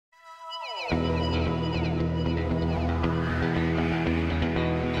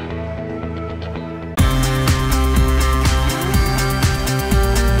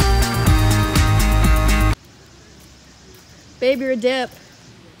Babe, you're a dip.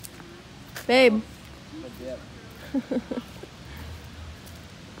 Babe. A dip.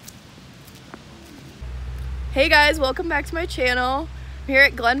 Hey guys, welcome back to my channel. I'm here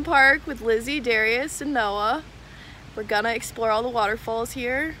at Glen Park with Lizzie, Darius, and Noah. We're gonna explore all the waterfalls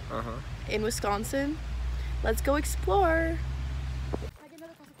here in Wisconsin. Let's go explore.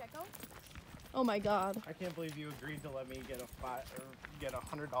 Oh my god. I can't believe you agreed to let me get a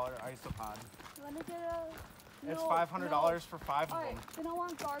 $100 isopod. Let me get a... It's $500 for 5 of them. Then I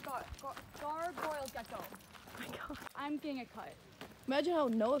want gargoyle gecko. Oh my god. I'm getting a cut. Imagine how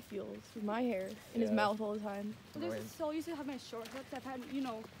Noah feels with my hair in his mouth all the time. Well, this is so used to have my short hair. I've had, you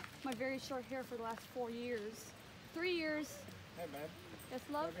know, my very short hair for the last 4 years. 3 years. Hey, babe. Yes,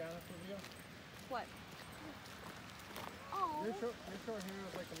 love? Can I be honest with you? What? Oh. Your short hair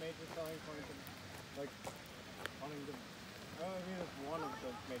is like a major selling point of, like, wanting to... I mean, it's one of the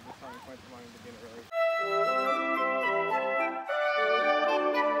major selling points of wanting to be in a relationship.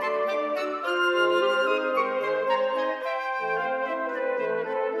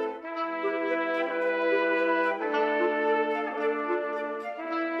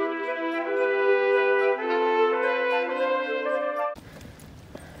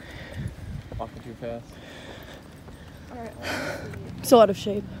 Walking too fast. Alright. So out of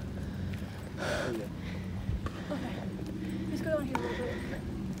shape. Okay. Let's go down here a little bit.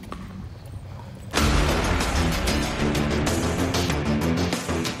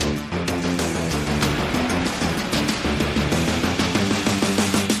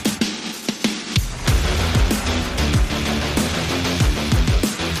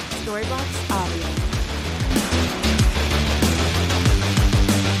 Storybox audio.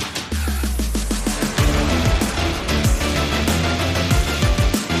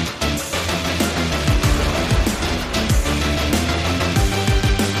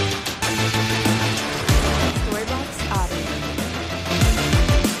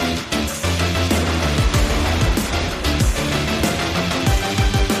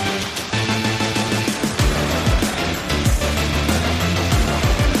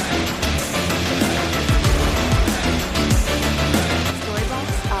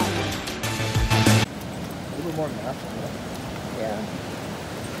 More math. Yeah.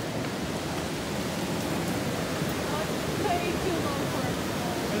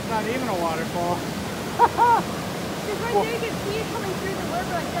 It's not even a waterfall. Because right there you can see it coming through the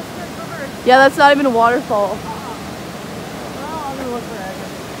river, like that's where the river is. Yeah, that's not even a waterfall. Oh, I'm gonna look for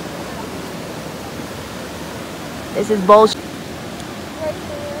it. This is bullshit. Right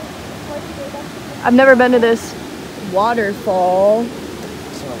there. I've never been to this waterfall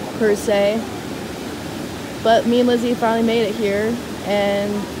per se. But me and Lizzie finally made it here,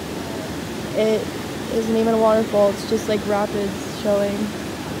 and it isn't even a waterfall, it's just like rapids showing.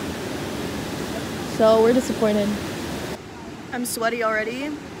 So we're disappointed. I'm sweaty already,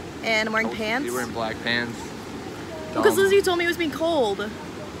 and I'm wearing pants. You're wearing black pants. Because Lizzie told me it was being cold. The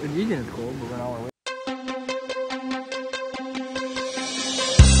vegan is cold, but we're on our way.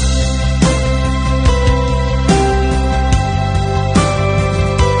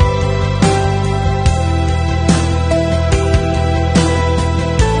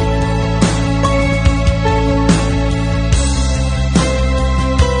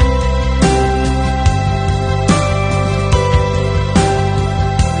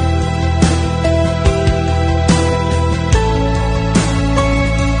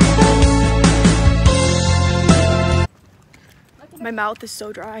 My mouth is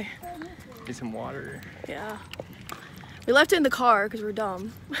so dry. Get some water. Yeah. We left it in the car because we're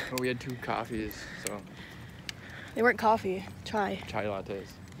dumb. Well, we had 2 coffees, so. They weren't coffee, chai. Chai lattes.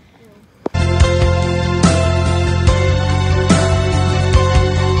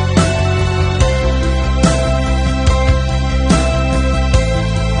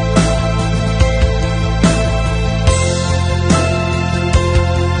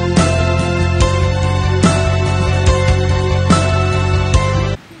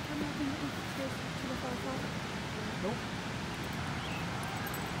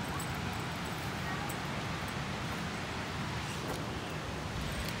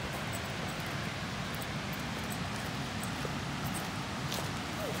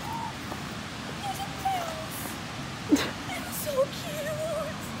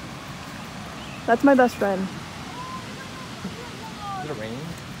 That's my best friend. Is it raining?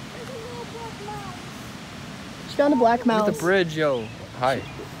 She found a black mouse. Look at the bridge, yo. Hi.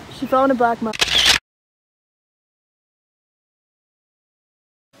 She found a black mouse.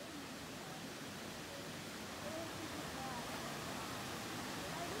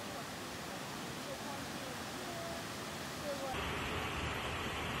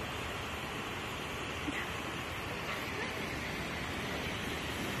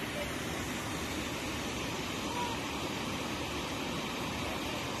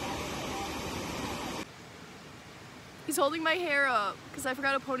 He's holding my hair up because I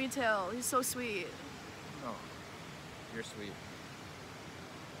forgot a ponytail. He's so sweet. Oh, you're sweet.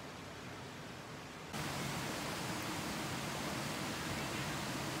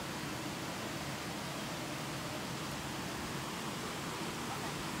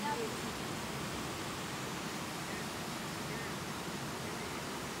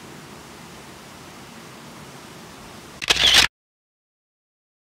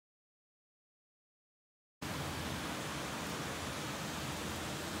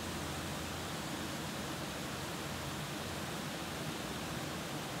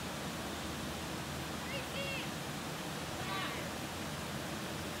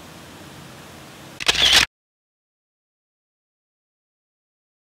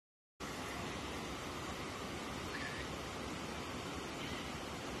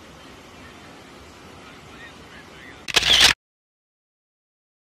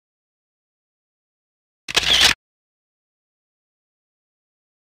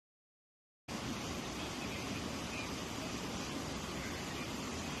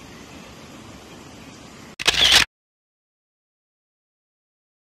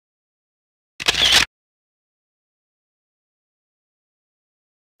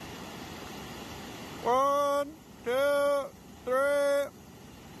 One, two, three.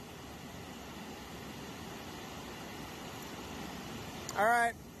 All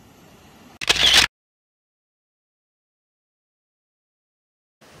right.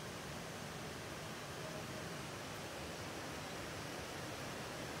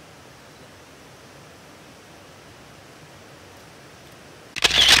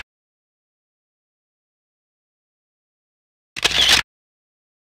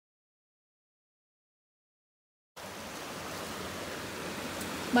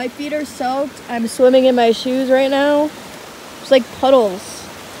 My feet are soaked. I'm swimming in my shoes right now. It's like puddles.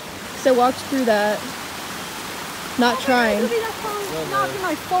 So I walked through that. Not trying. Knocking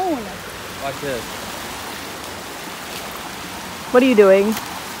my phone. Watch this. What are you doing?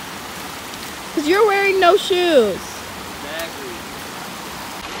 Because you're wearing no shoes. Exactly.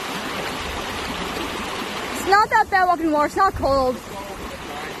 It's not that bad walking in water. It's not cold.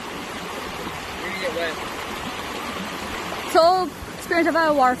 You're gonna get wet. So experience of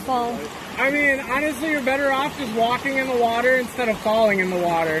a waterfall. I mean, honestly, you're better off just walking in the water instead of falling in the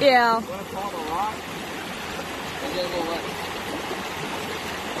water. Yeah. Want to fall in the rock? And then go wet.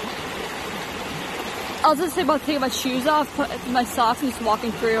 I was just about taking my shoes off, put my socks, and just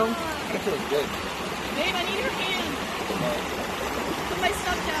walking through. That feels good. Babe, I need your hand. Put my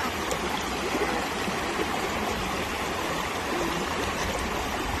stuff down.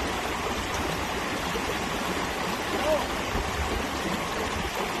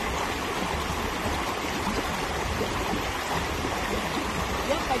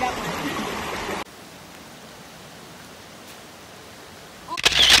 Yep, I got one.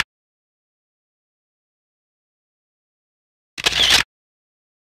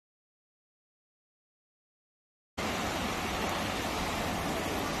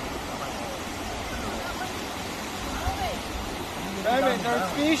 Rabbit, there are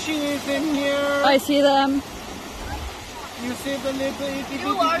species in here. I see them. You see the little itty bitty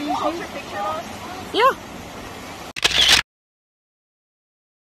You are species? ultra picture us. Yeah.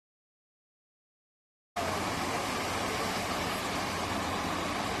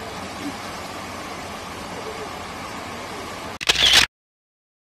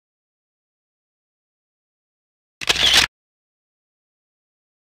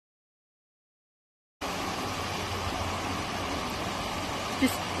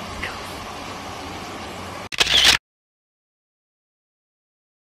 Just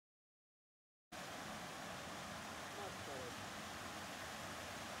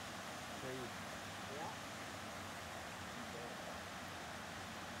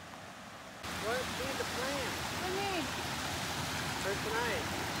What? Feed the plant. For tonight.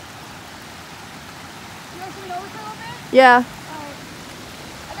 You guys coming over for a little bit? Yeah.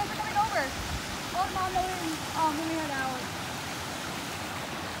 I guess we're coming over. Oh, Mom, no, when we had hours.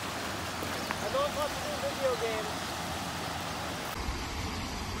 I don't want to do video games.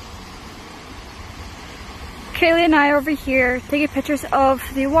 Kaylee and I are over here taking pictures of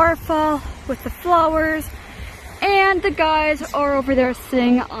the waterfall with the flowers, and the guys are over there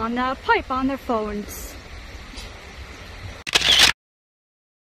sitting on that pipe on their phones.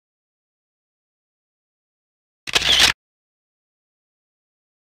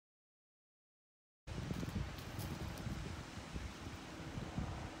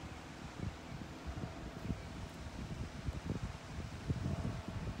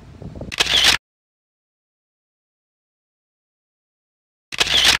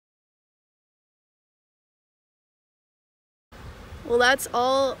 Well, that's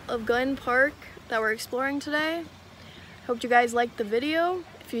all of Glen Park that we're exploring today. Hope you guys liked the video.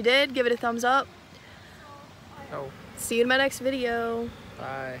 If you did, give it a thumbs up. Oh. See you in my next video.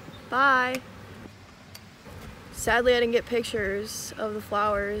 Bye. Bye. Sadly, I didn't get pictures of the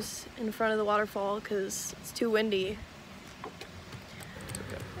flowers in front of the waterfall because it's too windy.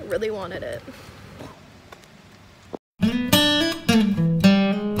 I really wanted it.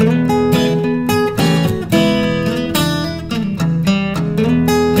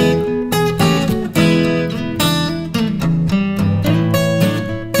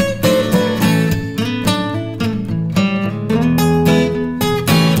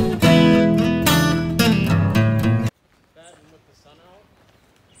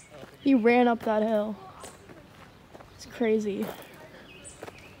 He ran up that hill. It's crazy.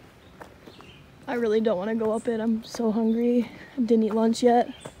 I really don't want to go up it. I'm so hungry. I didn't eat lunch yet.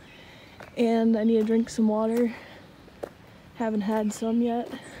 And I need to drink some water. Haven't had some yet.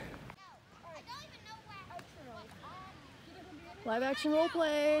 Live action role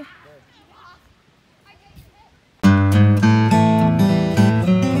play.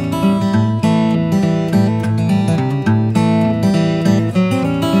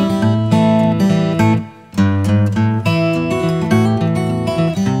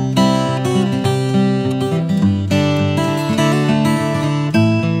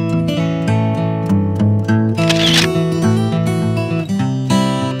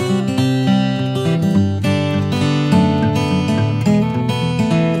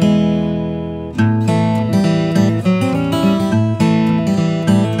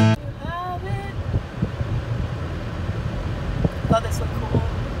 Thought this looked cool.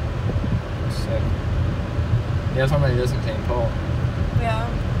 Sick. Yeah, that's how many does contain coal. Yeah,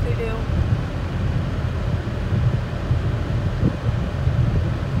 they do.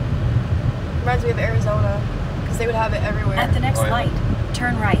 Reminds me of Arizona, because they would have it everywhere. At the next light,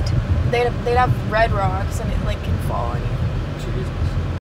 turn right. They'd have red rocks and it like can fall on you. Jeez.